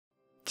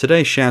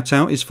Today's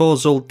shoutout is for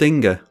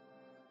Zuldinga.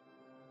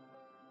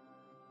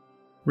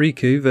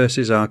 Riku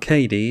versus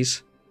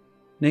Arcadse,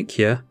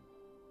 Nikya,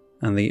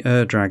 and the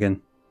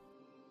Dragon.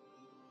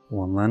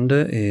 One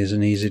lander is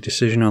an easy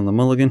decision on the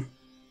mulligan.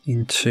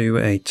 Into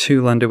a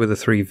 2-lander with the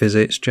 3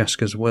 visits,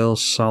 Jeska's Will,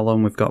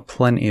 Solemn. We've got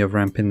plenty of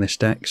ramp in this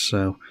deck,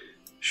 so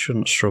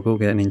shouldn't struggle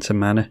getting into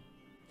mana.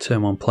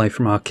 Turn 1 play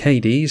from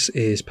Arcadse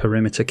is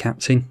Perimeter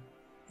Captain.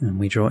 And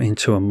we draw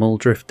into a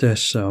Muldrifter,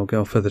 so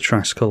go for the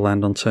Tricycle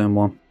land on turn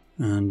 1.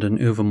 And an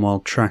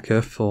Uvenwald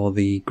Tracker for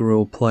the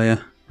Gruul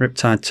player.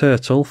 Riptide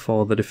Turtle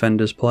for the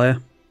Defenders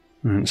player.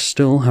 And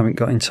still haven't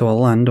got into a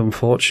land,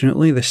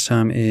 unfortunately. This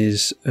time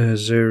is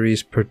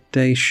Uzuri's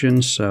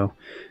Predation, so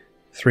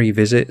 3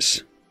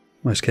 visits.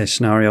 Worst case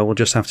scenario, we'll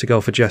just have to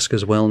go for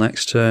Jeska's Will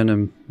next turn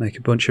and make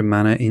a bunch of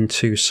mana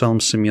into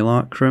Solemn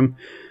Simulacrum.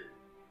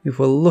 If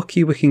we're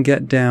lucky, we can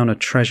get down a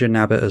Treasure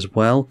Nabber as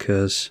well,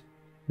 because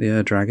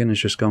the Dragon has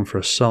just gone for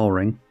a Soul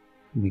Ring.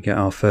 We get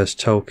our first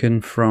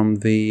token from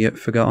the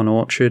Forgotten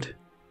Orchard,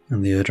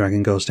 and the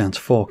Dragon goes down to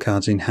 4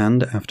 cards in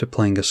hand after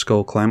playing a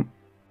Skull Clamp.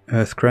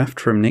 Earthcraft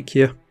from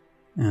Nikya,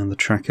 and the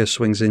tracker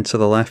swings into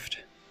the left.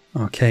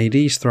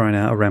 Arcadse throwing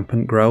out a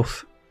Rampant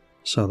Growth.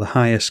 So the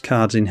highest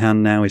cards in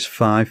hand now is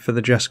 5 for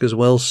the Jeska's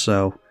Will,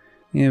 so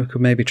yeah, we could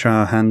maybe try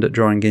our hand at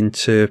drawing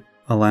into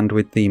a land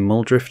with the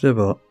Muldrifter,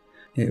 but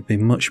it would be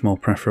much more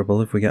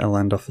preferable if we get a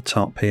land off the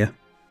top here.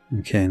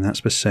 Okay, and that's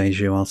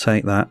Boseiju, I'll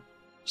take that.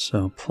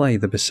 So play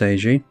the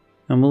Boseiju,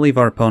 and we'll leave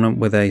our opponent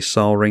with a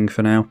Soul Ring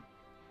for now.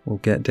 We'll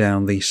get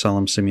down the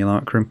Solemn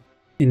Simulacrum.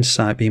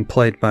 Insight being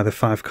played by the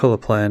 5 colour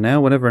player now.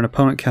 Whenever an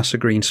opponent casts a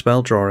green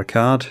spell, draw a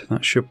card.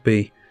 That should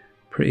be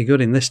pretty good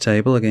in this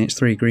table against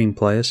 3 green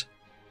players.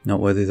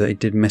 Noteworthy that he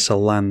did miss a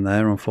land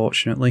there,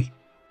 unfortunately.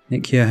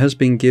 Nikya has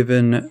been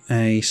given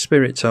a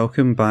Spirit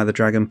token by the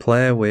Dragon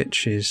player,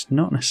 which is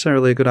not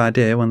necessarily a good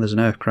idea when there's an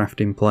Earthcraft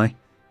in play.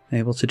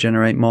 Able to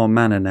generate more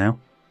mana now.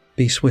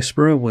 Beast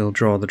Whisperer will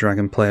draw the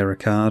Dragon player a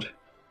card.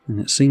 And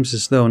it seems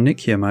as though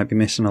Nikya might be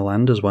missing a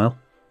land as well.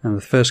 And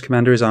the first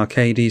commander is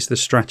Arcadse the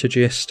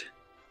Strategist.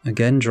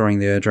 Again drawing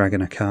the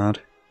Dragon a card.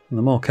 And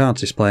the more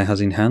cards this player has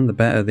in hand, the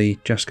better the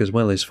Jeska's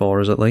Will is for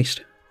us at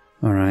least.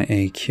 Alright,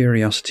 a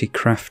Curiosity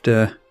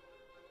Crafter.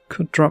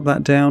 Could drop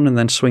that down and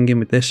then swing in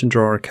with this and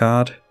draw a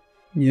card.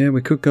 Yeah,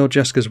 we could go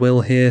Jeska's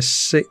Will here.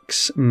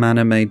 6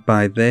 mana made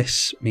by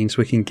this means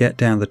we can get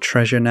down the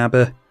Treasure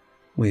Nabber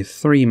with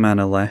 3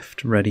 mana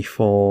left, ready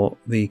for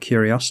the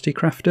Curiosity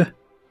Crafter.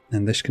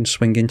 And this can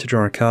swing in to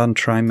draw a card and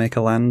try and make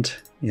a land.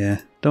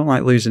 Yeah, don't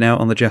like losing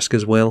out on the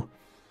Jeska's Will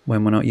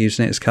when we're not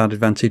using it as card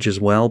advantage as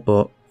well,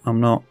 but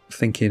I'm not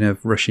thinking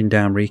of rushing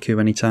down Riku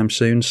anytime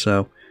soon,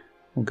 so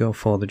we'll go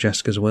for the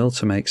Jeska's Will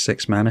to make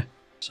 6 mana.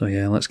 So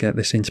yeah, let's get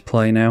this into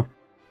play now.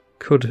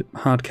 Could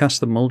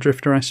hardcast the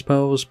Muldrifter, I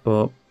suppose,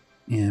 but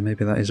yeah,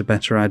 maybe that is a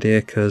better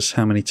idea, because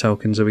how many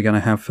tokens are we going to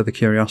have for the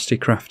Curiosity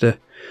Crafter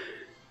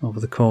over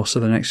the course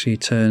of the next few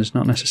turns?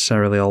 Not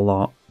necessarily a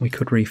lot. We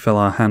could refill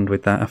our hand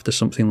with that after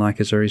something like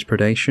Uzuri's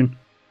Predation.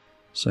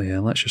 So yeah,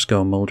 let's just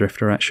go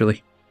Muldrifter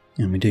actually.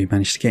 And we do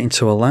manage to get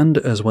into a land,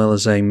 as well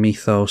as a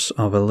Mythos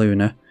of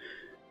Eluna.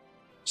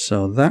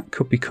 So that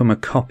could become a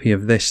copy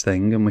of this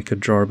thing, and we could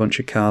draw a bunch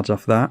of cards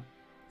off that.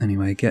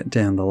 Anyway, get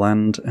down the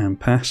land and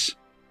pass.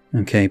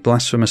 Okay,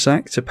 Blasphemous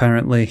Act,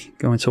 apparently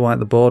going to wipe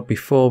the board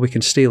before we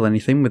can steal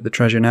anything with the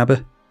Treasure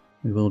Nabber.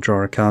 We will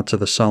draw a card to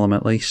the Solemn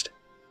at least.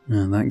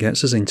 And that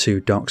gets us into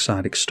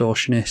Dockside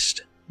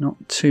Extortionist.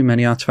 Not too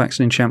many artifacts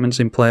and enchantments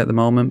in play at the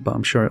moment, but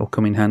I'm sure it'll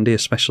come in handy,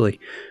 especially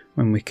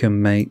when we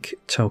can make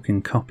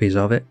token copies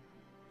of it.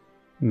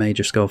 May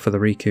just go for the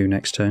Riku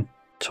next turn.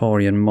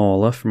 Taurian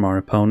Mauler from our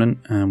opponent,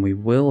 and we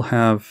will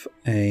have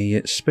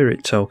a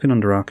Spirit token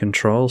under our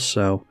control,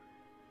 so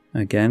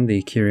again,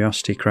 the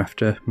Curiosity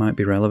Crafter might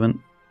be relevant.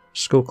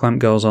 Skull Clamp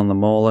goes on the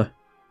Mauler.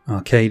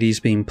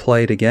 Arcadse being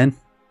played again.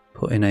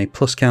 Putting a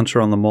plus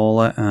counter on the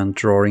Mauler and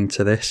drawing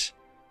to this.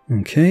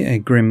 Okay, a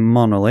Grim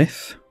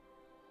Monolith.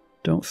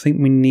 Don't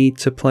think we need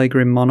to play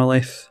Grim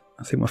Monolith.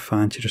 I think we're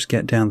fine to just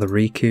get down the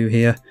Riku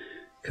here,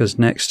 because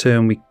next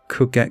turn we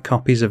could get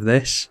copies of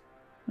this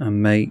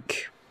and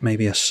make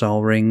maybe a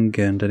Soul Ring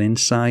and an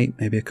Insight,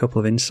 maybe a couple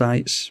of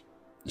Insights.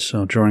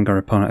 So drawing our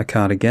opponent a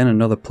card again,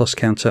 another plus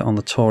counter on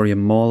the Taurian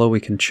Mauler. We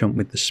can chump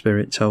with the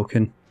Spirit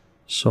token.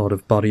 Sword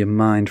of Body and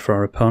Mind for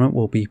our opponent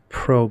will be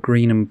pro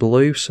green and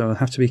blue, so I'll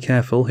have to be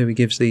careful who he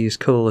gives these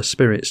colourless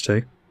spirits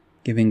to.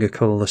 Giving a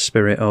colourless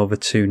spirit over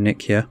to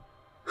Nikya.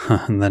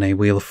 And then a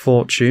Wheel of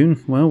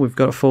Fortune. Well, we've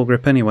got a full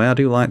grip anyway. I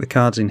do like the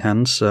cards in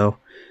hand, so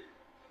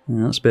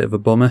that's a bit of a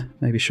bummer.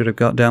 Maybe should have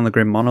got down the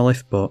Grim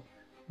Monolith, but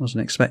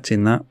wasn't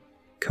expecting that.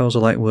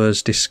 Kozilek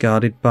was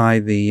discarded by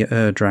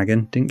the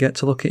Dragon. Didn't get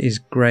to look at his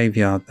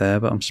graveyard there,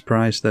 but I'm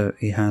surprised that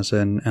he has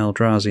an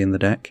Eldrazi in the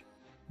deck.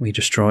 We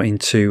just draw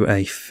into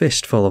a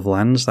fistful of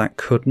lands. That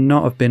could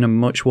not have been a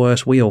much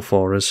worse wheel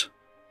for us.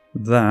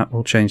 That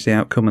will change the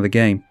outcome of the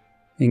game.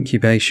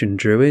 Incubation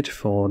Druid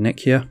for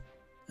Nikya.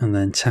 And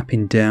then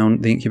tapping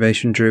down the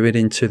Incubation Druid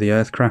into the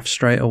Earthcraft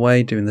straight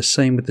away. Doing the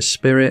same with the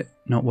Spirit.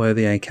 Not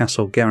worthy a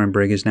Castle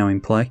Garenbrig is now in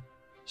play.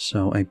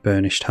 So a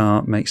Burnished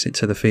Heart makes it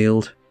to the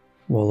field.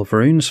 Wall of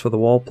Runes for the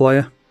wall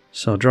player.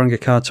 So drawing a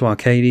card to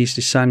Arcadse,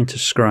 deciding to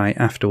scry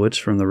afterwards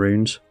from the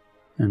runes.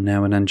 And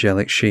now an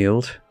Angelic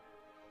Shield.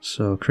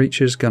 So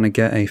creature's going to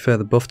get a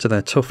further buff to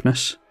their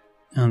toughness.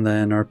 And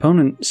then our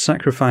opponent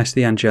sacrificed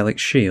the Angelic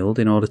Shield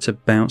in order to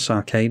bounce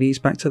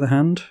Arcadse back to the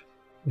hand.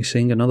 We're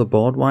seeing another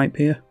board wipe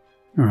here.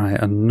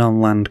 Alright, a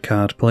non-land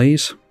card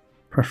please.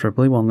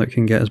 Preferably one that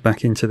can get us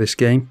back into this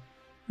game.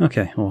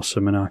 Okay,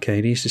 awesome, and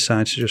Arcadse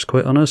decides to just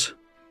quit on us.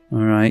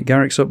 Alright,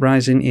 Garruk's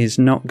Uprising is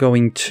not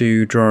going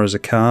to draw us a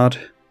card.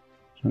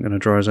 It's not going to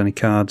draw us any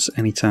cards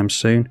anytime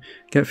soon.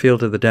 Get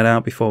Field of the Dead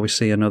out before we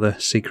see another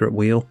Secret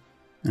Wheel.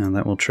 And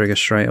that will trigger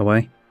straight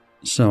away.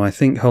 So I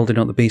think holding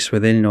up the Beast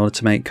Within in order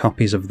to make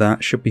copies of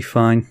that should be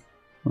fine.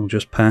 We'll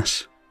just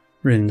pass.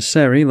 Rin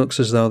Seri looks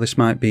as though this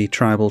might be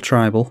tribal.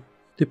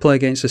 Did play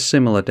against a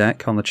similar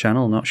deck on the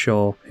channel, not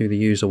sure who the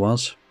user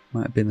was.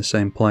 Might have been the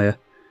same player.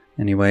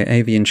 Anyway,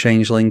 Avian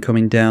Changeling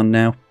coming down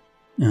now.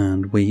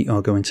 And we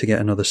are going to get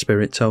another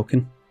Spirit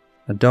token.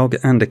 A dog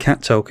and a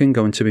cat token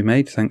going to be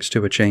made thanks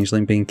to a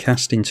Changeling being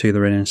cast into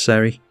the Rin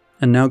Seri.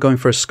 And now going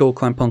for a Skull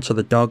Clamp onto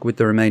the dog with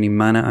the remaining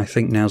mana. I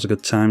think now's a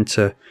good time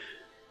to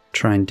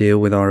try and deal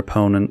with our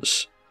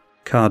opponent's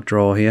card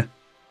draw here.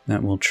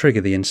 That will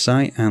trigger the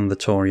Insight and the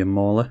Thorium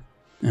Mauler.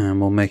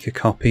 And we'll make a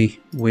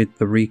copy with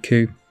the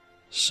Riku.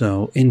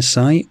 So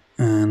Insight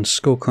and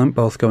Skull Clamp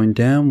both going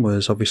down.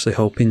 Was obviously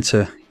hoping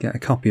to get a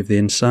copy of the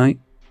Insight,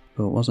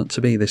 but it wasn't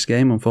to be this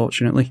game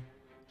unfortunately.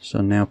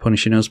 So now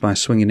punishing us by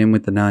swinging in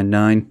with the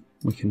 9/9.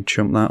 We can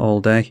chump that all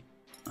day.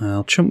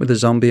 I'll chump with the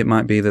zombie. It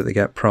might be that they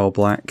get pro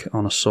black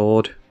on a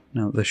sword.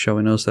 Now that they're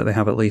showing us that they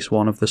have at least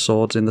one of the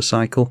swords in the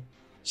cycle.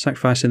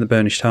 Sacrificing the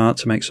Burnished Heart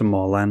to make some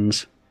more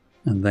lands.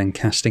 And then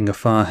casting a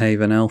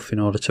Farhaven Elf in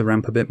order to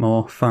ramp a bit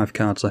more. 5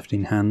 cards left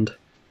in hand.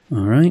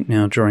 Alright,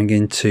 now drawing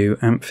into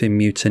Amphin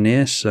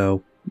Mutineer,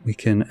 so we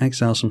can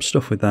exile some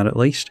stuff with that at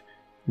least.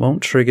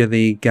 Won't trigger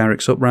the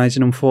Garruk's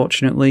Uprising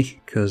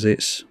unfortunately, because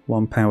it's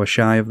 1 power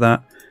shy of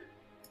that.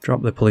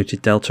 Drop the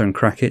Polluted Delta and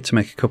crack it to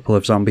make a couple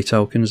of zombie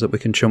tokens that we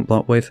can chump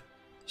block with.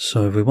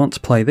 So if we want to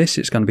play this,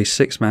 it's going to be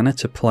 6 mana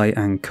to play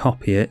and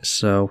copy it,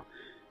 so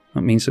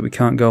that means that we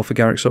can't go for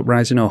Garruk's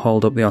Uprising or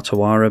hold up the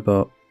Otawara,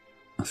 but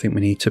I think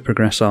we need to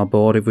progress our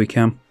board if we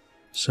can.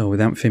 So with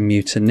Amphin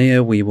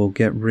Mutineer, we will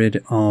get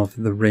rid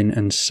of the Rin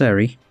and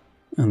Seri,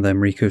 and then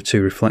Riku of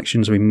 2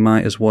 Reflections. We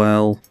might as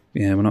well,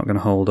 yeah, we're not going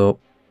to hold up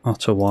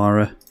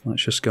Otawara.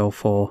 Let's just go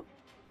for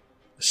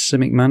a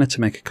Simic mana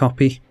to make a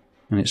copy.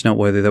 And it's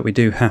noteworthy that we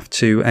do have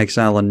to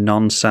exile a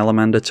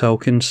non-salamander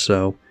token,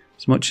 so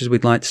as much as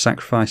we'd like to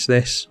sacrifice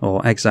this,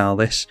 or exile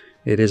this,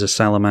 it is a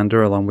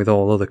salamander along with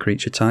all other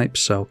creature types,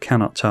 so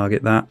cannot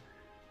target that.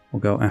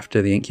 We'll go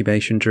after the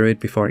Incubation Druid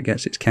before it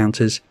gets its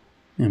counters,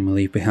 and we'll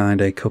leave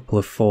behind a couple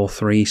of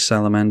 4/3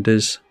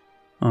 salamanders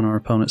on our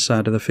opponent's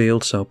side of the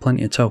field, so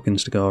plenty of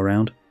tokens to go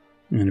around.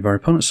 And if our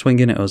opponent's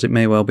swinging at us, it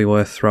may well be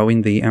worth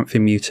throwing the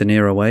Amphin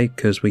Mutineer away,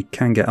 because we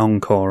can get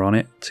Encore on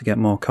it to get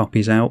more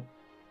copies out.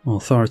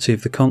 Authority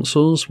of the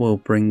Consuls will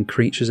bring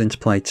creatures into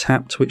play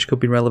tapped, which could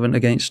be relevant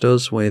against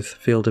us with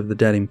Field of the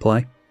Dead in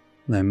play.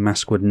 Then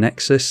Maskwood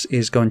Nexus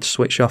is going to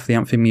switch off the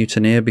Amphin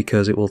Mutineer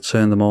because it will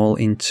turn them all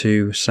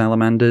into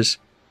salamanders.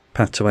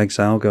 Path to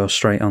Exile goes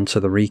straight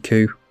onto the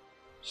Riku.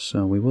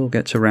 So we will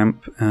get to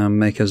ramp and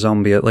make a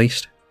zombie at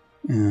least.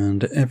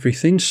 And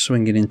everything's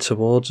swinging in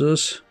towards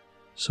us.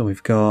 So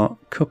we've got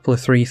a couple of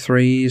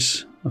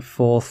 3/3s, a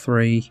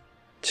 4/3,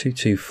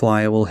 2/2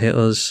 flyer will hit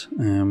us.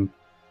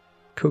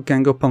 Could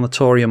gang up on the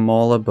Thorium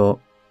Mauler, but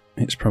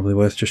it's probably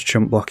worth just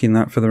chump blocking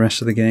that for the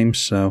rest of the game.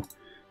 So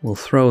we'll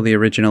throw the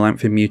original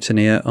Amphin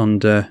Mutineer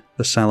under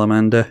the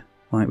Salamander,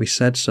 like we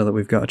said, so that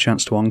we've got a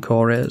chance to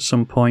Encore it at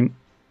some point.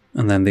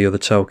 And then the other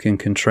token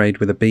can trade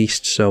with a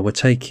Beast, so we're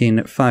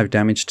taking 5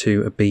 damage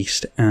to a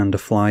Beast and a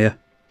Flyer.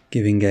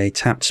 Giving a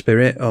tapped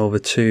Spirit over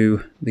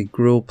to the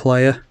Gruul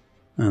player,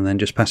 and then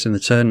just passing the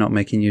turn, not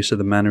making use of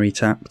the mana he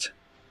tapped.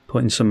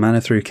 Putting some mana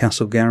through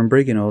Castle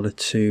Garenbrig in order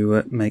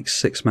to make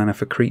 6 mana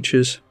for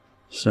creatures.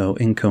 So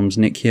in comes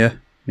Nikya,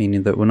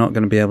 meaning that we're not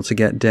going to be able to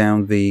get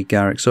down the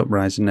Garruk's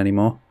Uprising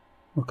anymore.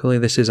 Luckily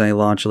this is a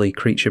largely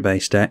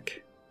creature-based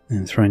deck.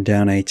 And throwing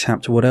down a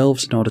tapped Wood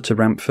Elves in order to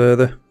ramp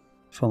further.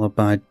 Followed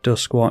by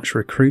Duskwatch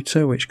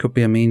Recruiter, which could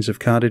be a means of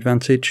card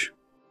advantage.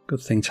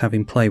 Good thing to have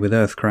in play with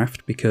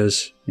Earthcraft,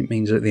 because it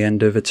means at the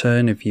end of a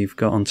turn, if you've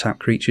got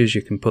untapped creatures,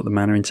 you can put the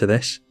mana into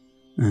this.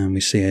 And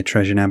we see a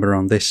Treasure Nabber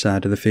on this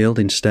side of the field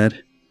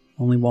instead.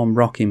 Only 1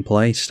 rock in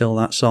play, still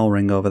that Soul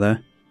Ring over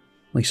there.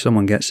 At least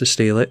someone gets to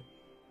steal it.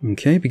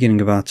 Okay,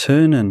 beginning of our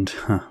turn, and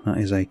that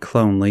is a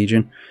Clone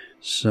Legion.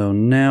 So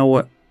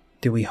now,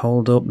 do we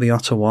hold up the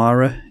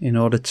Otawara in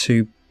order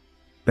to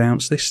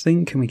bounce this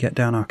thing? Can we get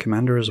down our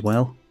commander as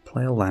well?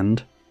 Play a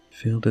land.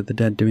 Field of the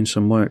Dead doing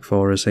some work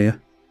for us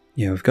here.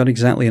 Yeah, we've got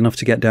exactly enough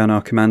to get down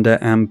our commander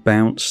and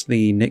bounce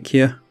the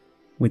Nikya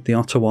with the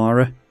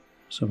Otawara.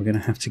 So we're going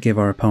to have to give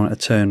our opponent a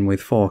turn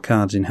with 4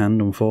 cards in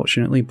hand,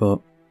 unfortunately,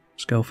 but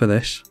let's go for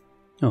this.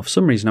 Oh, for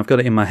some reason I've got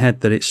it in my head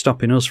that it's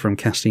stopping us from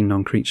casting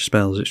non-creature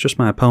spells. It's just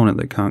my opponent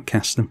that can't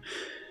cast them.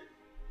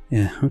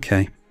 Yeah,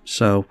 okay.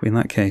 So, in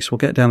that case, we'll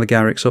get down the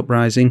Garruk's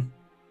Uprising.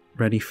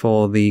 Ready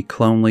for the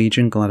Clone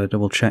Legion. Glad I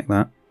double checked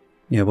that.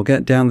 Yeah, we'll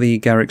get down the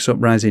Garruk's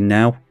Uprising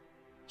now,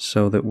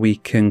 so that we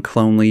can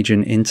Clone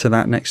Legion into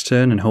that next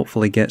turn and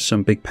hopefully get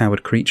some big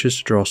powered creatures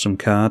to draw some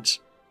cards.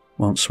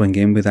 Won't swing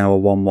in with our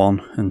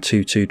 1/1 and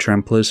 2/2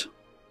 Tramplers.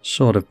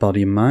 Sword of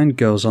Body and Mind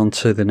goes on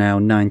to the now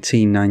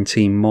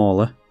 19/19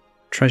 Mauler.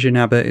 Treasure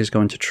Nabber is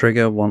going to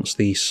trigger once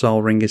the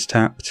Sol Ring is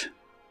tapped.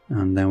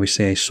 And then we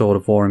see a Sword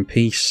of War and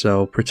Peace,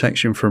 so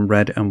protection from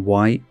red and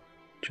white.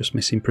 Just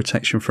missing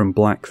protection from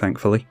black,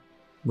 thankfully.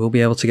 We'll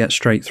be able to get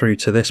straight through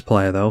to this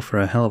player though for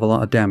a hell of a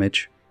lot of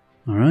damage.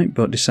 Alright,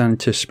 but deciding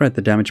to spread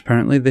the damage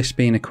apparently, this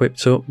being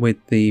equipped up with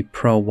the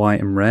Pro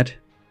White and Red.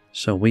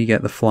 So we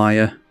get the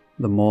flyer,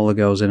 the Mauler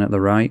goes in at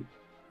the right.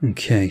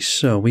 Okay,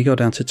 so we go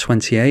down to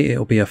 28,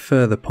 it'll be a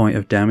further point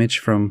of damage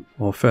from,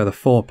 or further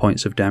 4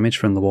 points of damage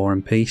from the War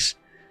and Peace.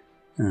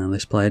 And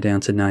this player down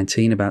to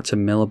 19, about to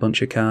mill a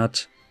bunch of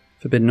cards.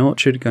 Forbidden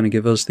Orchard going to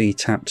give us the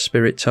tapped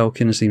Spirit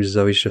token, seems as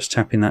though he's just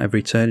tapping that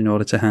every turn in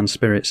order to hand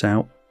spirits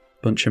out.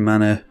 Bunch of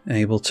mana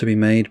able to be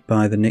made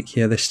by the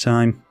Nikya this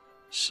time.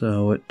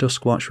 So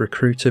Duskwatch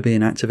Recruiter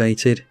being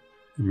activated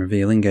and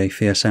revealing a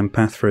Fierce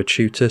Empath for a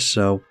tutor,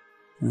 so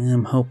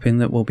I'm hoping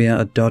that we'll be able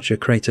to dodge a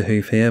Crater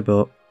Hoof here,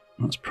 but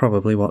that's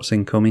probably what's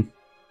incoming.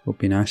 Would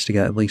be nice to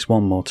get at least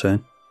one more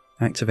turn.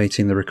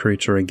 Activating the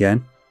Recruiter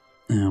again,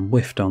 and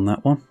whiffed on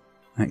that one.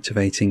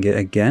 Activating it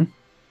again,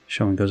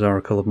 showing us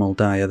Oracle of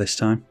Muldiah this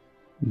time.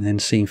 And then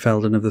seeing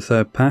Felden of the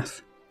Third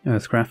Path,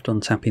 Earthcraft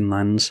untapping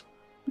lands,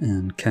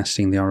 and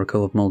casting the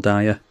Oracle of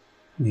Muldiah.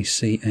 We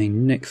see a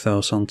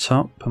Nykthos on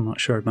top. I'm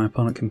not sure if my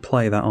opponent can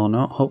play that or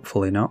not,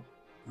 hopefully not.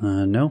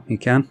 No, he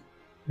can.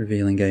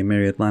 Revealing a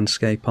Myriad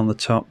Landscape on the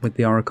top with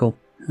the Oracle.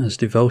 Has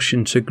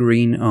Devotion to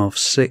green of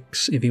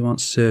 6 if he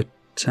wants to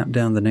tap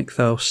down the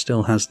Nykthos.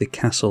 Still has the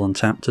Castle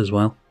untapped as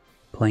well.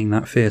 Playing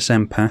that Fierce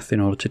Empath in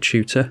order to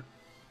tutor.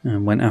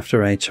 And went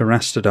after a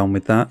Terastodon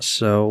with that,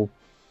 so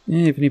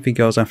yeah, even if he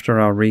goes after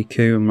our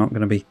Riku, I'm not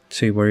going to be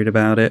too worried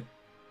about it.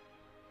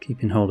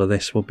 Keeping hold of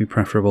this would be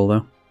preferable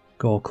though.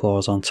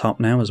 Goreclaw's on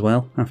top now as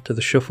well, after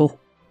the shuffle.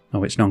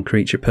 Oh, it's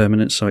non-creature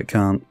permanent, so it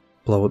can't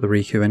blow up the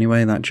Riku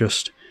anyway. That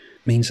just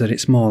means that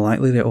it's more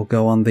likely that it'll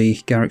go on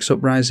the Garruk's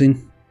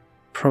Uprising.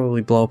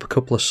 Probably blow up a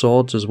couple of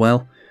swords as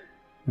well.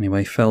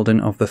 Anyway, Felden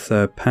of the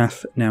Third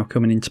Path now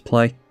coming into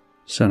play.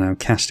 So now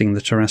casting the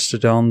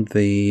Terastodon,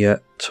 the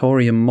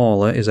Taurian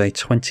Mauler is a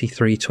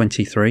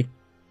 23/23.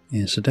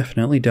 Yeah, so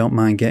definitely don't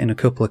mind getting a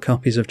couple of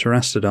copies of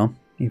Terastodon.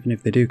 Even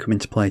if they do come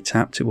into play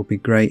tapped, it would be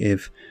great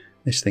if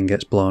this thing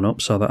gets blown up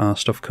so that our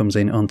stuff comes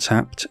in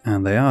untapped,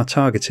 and they are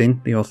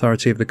targeting the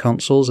Authority of the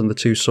Consuls and the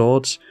 2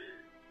 swords.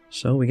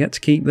 So we get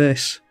to keep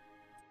this.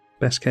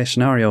 Best case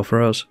scenario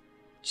for us.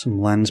 Some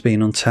lands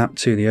being untapped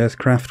to the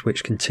Earthcraft,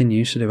 which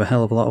continues to do a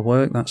hell of a lot of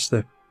work. That's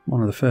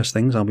one of the first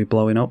things I'll be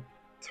blowing up.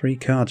 3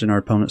 cards in our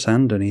opponent's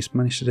hand, and he's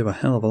managed to do a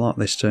hell of a lot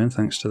this turn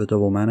thanks to the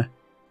double mana.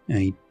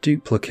 A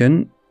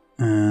Duplicant,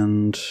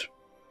 and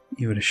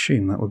you would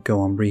assume that would go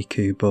on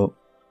Riku, but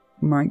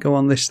might go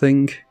on this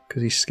thing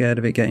because he's scared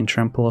of it getting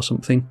trample or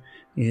something.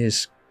 He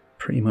is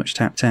pretty much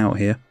tapped out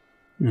here.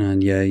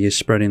 And yeah, he's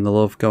spreading the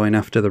love going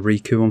after the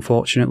Riku,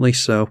 unfortunately,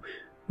 so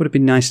would have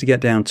been nice to get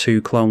down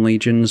 2 Clone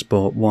Legions,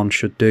 but 1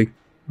 should do.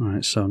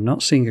 Alright, so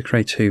not seeing a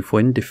Crater Hoof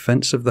win.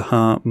 Defense of the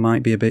Heart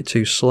might be a bit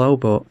too slow,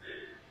 but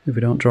if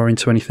we don't draw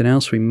into anything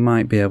else, we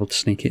might be able to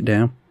sneak it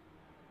down.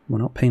 We're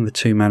not paying the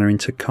 2 mana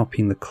into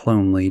copying the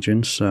Clone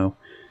Legion, so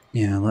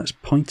yeah, let's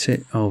point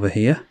it over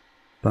here.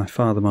 By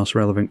far the most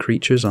relevant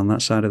creatures on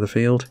that side of the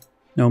field.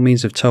 No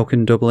means of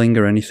token doubling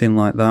or anything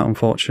like that,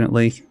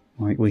 unfortunately.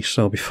 Like we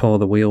saw before,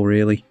 the wheel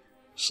really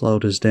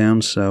slowed us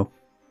down, so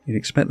you'd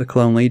expect the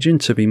Clone Legion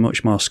to be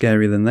much more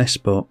scary than this,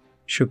 but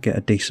should get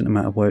a decent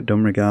amount of work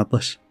done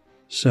regardless.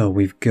 So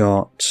we've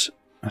got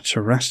a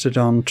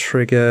Terastodon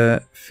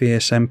trigger,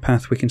 Fierce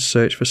Empath, we can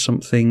search for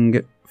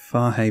something,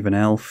 Farhaven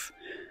Elf.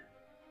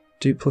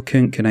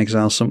 Duplicant can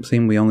exile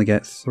something, we only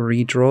get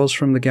 3 draws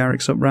from the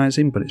Garruk's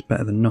Uprising, but it's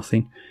better than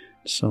nothing.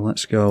 So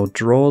let's go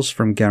draws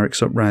from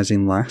Garruk's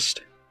Uprising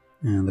last.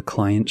 And the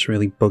client's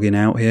really bugging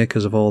out here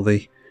because of all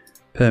the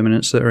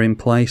permanents that are in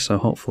play, so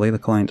hopefully the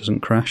client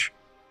doesn't crash.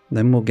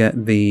 Then we'll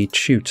get the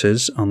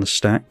tutors on the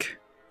stack,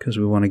 because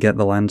we want to get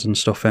the lands and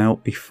stuff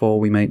out before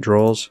we make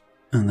draws.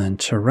 And then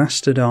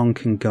Terastodon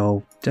can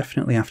go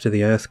definitely after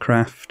the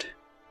Earthcraft.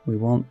 We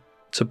want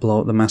to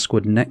blow up the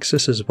Maskwood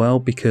Nexus as well,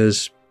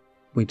 because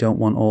we don't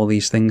want all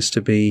these things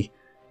to be,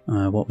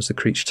 what was the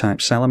creature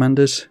type,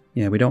 salamanders?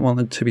 Yeah, we don't want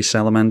them to be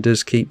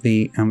salamanders, keep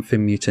the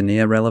Amphin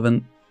Mutineer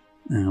relevant.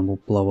 And we'll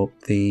blow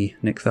up the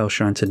Nykthos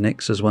Shrine to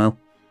Nyx as well.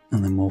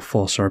 And then we'll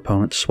force our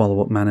opponent to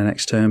swallow up mana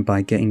next turn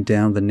by getting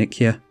down the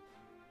Nikya.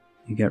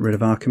 You get rid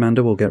of our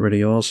commander, we'll get rid of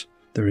yours.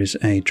 There is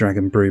a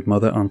Dragon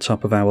Broodmother on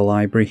top of our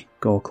library.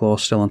 Goreclaw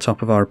still on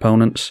top of our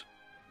opponents.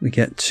 We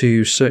get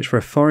to search for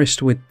a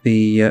forest with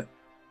the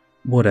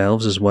Wood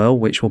Elves as well,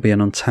 which will be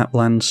an untapped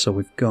land. So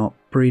we've got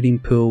Breeding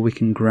Pool we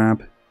can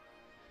grab.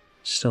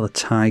 Still a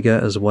Tiger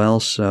as well,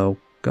 so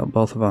got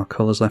both of our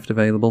colours left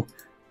available.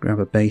 Grab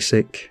a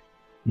basic.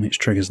 which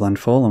triggers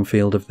landfall on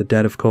Field of the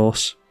Dead, of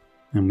course.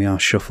 And we are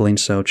shuffling,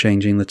 so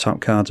changing the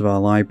top cards of our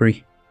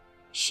library.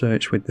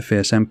 Search with the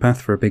Fierce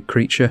Empath for a big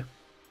creature.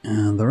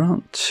 And there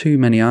aren't too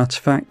many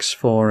artifacts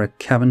for a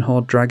Cavern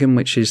Horde Dragon,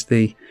 which is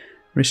the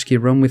risk you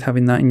run with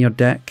having that in your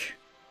deck.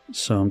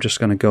 So I'm just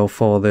going to go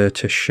for the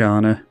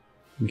Tishana.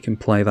 We can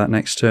play that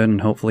next turn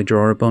and hopefully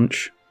draw a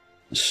bunch.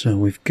 So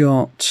we've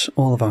got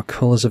all of our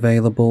colours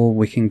available.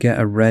 We can get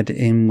a red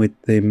in with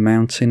the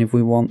mountain if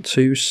we want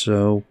to,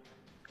 so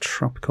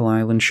Tropical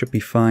Island should be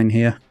fine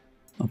here.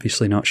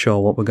 Obviously not sure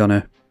what we're going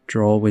to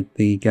draw with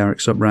the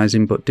Garruk's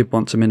Uprising, but did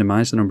want to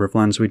minimise the number of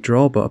lands we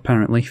draw, but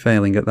apparently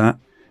failing at that.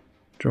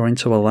 Draw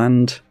into a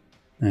land,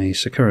 a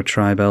Sakura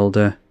Tribe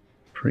Elder,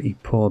 pretty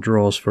poor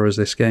draws for us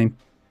this game.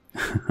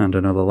 And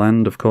another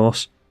land, of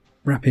course.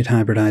 Rapid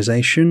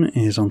Hybridization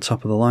is on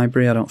top of the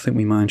library. I don't think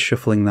we mind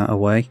shuffling that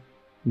away.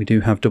 We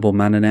do have double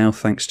mana now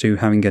thanks to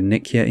having a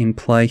Nikya in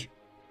play.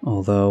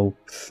 Although,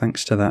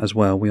 thanks to that as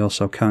well, we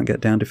also can't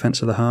get down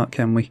Defense of the Heart,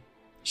 can we?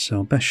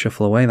 So best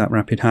shuffle away that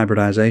Rapid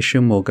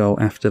Hybridization. We'll go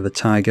after the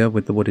Tiger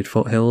with the Wooded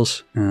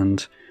Foothills,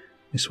 and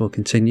this will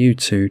continue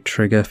to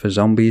trigger for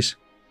zombies.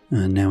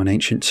 And now an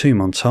Ancient Tomb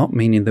on top,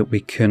 meaning that we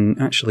can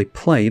actually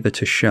play the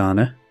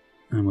Tishana.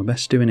 And we're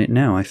best doing it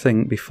now, I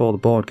think, before the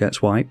board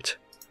gets wiped.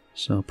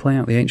 So play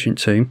out the Ancient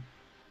Tomb.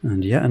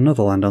 And yet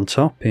another land on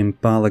top in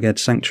Barlaged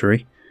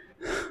Sanctuary.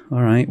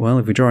 Alright, well,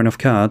 if we draw enough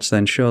cards,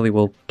 then surely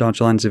we'll dodge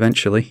lands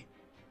eventually.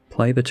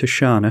 Play the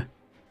Tishana.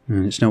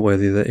 And it's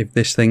noteworthy that if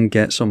this thing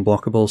gets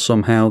unblockable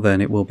somehow, then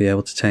it will be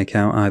able to take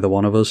out either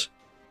one of us.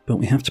 But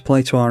we have to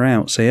play to our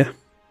outs here.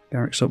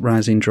 Garruk's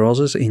Uprising draws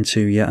us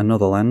into yet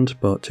another land,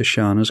 but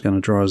Tishana's going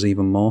to draw us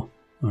even more.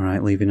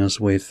 Alright, leaving us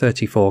with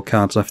 34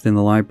 cards left in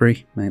the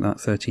library. Make that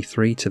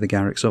 33 to the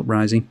Garruk's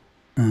Uprising.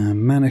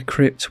 Mana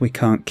Crypt, we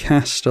can't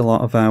cast a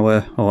lot of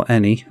our, or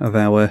any of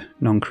our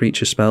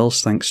non-creature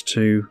spells thanks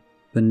to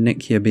the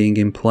Nikya being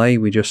in play.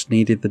 We just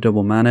needed the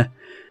double mana.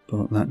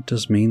 But that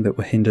does mean that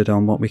we're hindered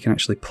on what we can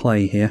actually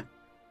play here.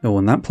 Oh,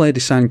 and that player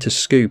decided to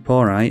scoop,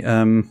 alright.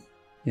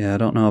 Yeah, I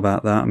don't know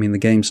about that. I mean, the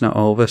game's not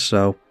over,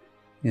 so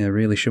yeah,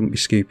 really shouldn't be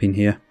scooping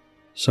here.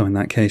 So in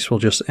that case, we'll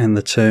just end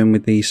the turn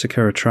with the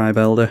Sakura Tribe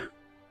Elder.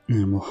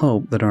 And we'll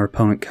hope that our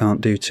opponent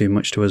can't do too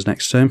much to us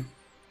next turn.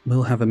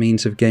 We'll have a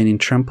means of gaining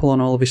trample on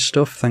all of his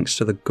stuff, thanks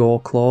to the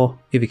Gore Claw,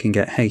 if he can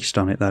get haste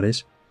on it, that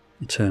is.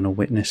 Eternal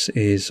Witness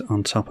is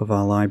on top of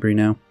our library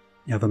now.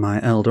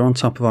 Yavimaya Elder on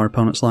top of our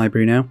opponent's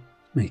library now.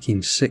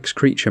 Making 6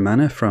 creature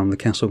mana from the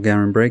Castle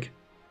Garenbrig.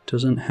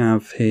 Doesn't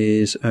have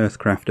his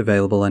Earthcraft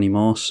available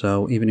anymore,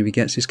 so even if he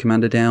gets his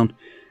commander down,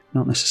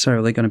 not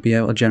necessarily going to be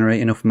able to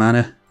generate enough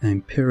mana.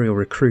 Imperial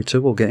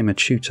Recruiter will get him a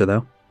tutor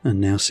though. And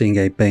now seeing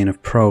a Bane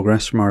of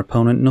Progress from our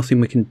opponent.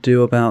 Nothing we can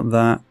do about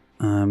that.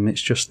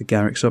 It's just the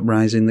Garruk's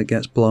Uprising that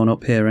gets blown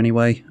up here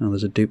anyway. Oh,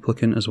 there's a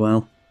duplicant as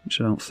well,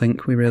 which I don't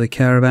think we really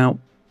care about.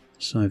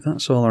 So if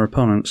that's all our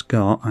opponent's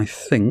got, I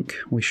think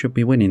we should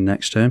be winning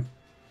next turn.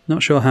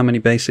 Not sure how many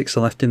basics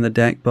are left in the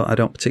deck, but I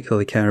don't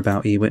particularly care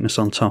about E-Witness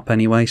on top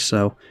anyway,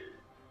 so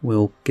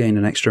we'll gain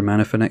an extra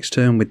mana for next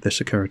turn with the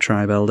Sakura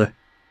Tribe Elder.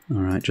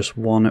 Alright, just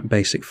one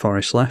basic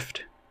forest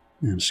left.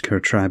 And Sakura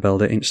Tribe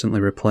Elder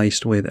instantly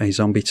replaced with a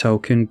zombie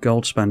token.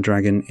 Goldspan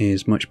Dragon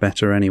is much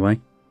better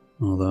anyway,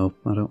 although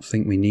I don't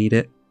think we need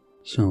it.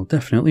 So I'll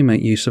definitely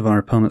make use of our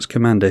opponent's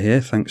commander here,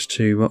 thanks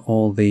to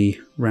all the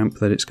ramp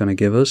that it's going to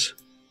give us.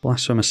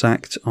 Blasphemous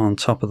Act on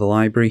top of the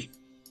library.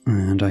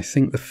 And I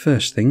think the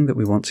first thing that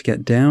we want to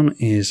get down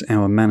is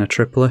our mana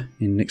tripler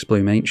in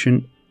Nyxbloom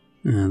Ancient.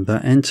 And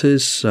that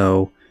enters,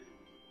 so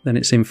then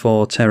it's in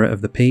for Terror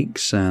of the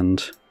Peaks, and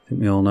I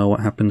think we all know what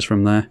happens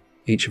from there.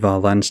 Each of our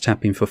lands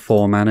tapping for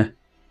 4 mana.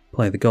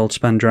 Play the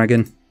Goldspan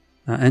Dragon.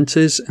 That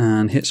enters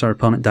and hits our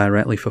opponent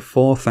directly for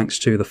 4 thanks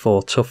to the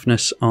 4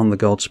 toughness on the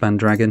Goldspan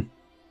Dragon.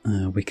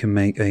 We can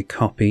make a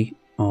copy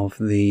of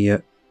the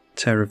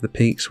Terror of the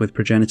Peaks with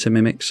Progenitor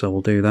Mimic, so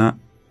we'll do that.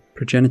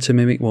 Progenitor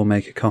Mimic will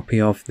make a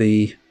copy of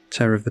the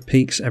Terror of the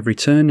Peaks every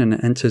turn, and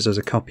it enters as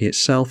a copy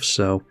itself,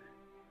 so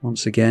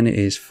once again it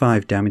is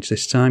 5 damage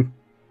this time.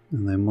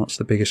 And then what's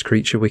the biggest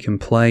creature we can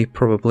play?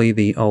 Probably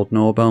the Old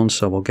Gnawbone,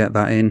 so we'll get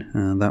that in,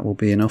 and that will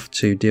be enough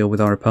to deal with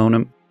our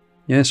opponent.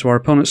 Yeah, so our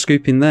opponent's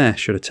scooping there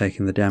should have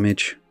taken the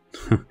damage.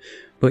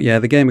 But yeah,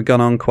 the game had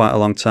gone on quite a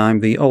long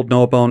time. The Old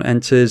Gnawbone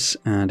enters,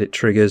 and it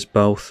triggers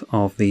both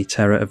of the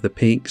Terror of the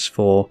Peaks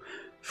for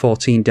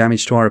 14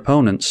 damage to our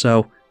opponent.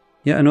 So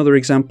yet another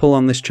example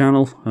on this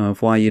channel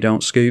of why you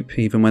don't scoop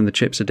even when the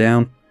chips are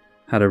down.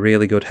 Had a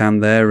really good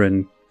hand there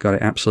and got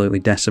it absolutely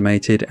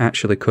decimated.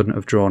 Actually couldn't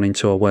have drawn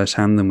into a worse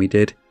hand than we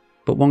did.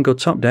 But one good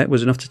top deck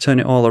was enough to turn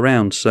it all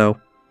around, so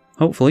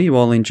hopefully you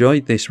all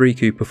enjoyed this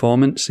Riku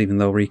performance, even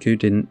though Riku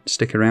didn't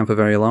stick around for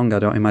very long. I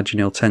don't imagine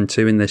he'll tend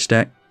to in this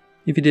deck.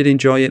 If you did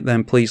enjoy it,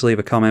 then please leave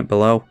a comment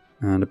below,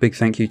 and a big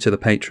thank you to the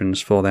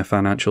patrons for their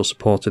financial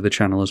support of the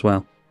channel as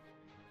well.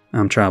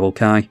 I'm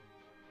tribalkai.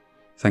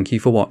 Thank you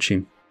for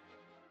watching.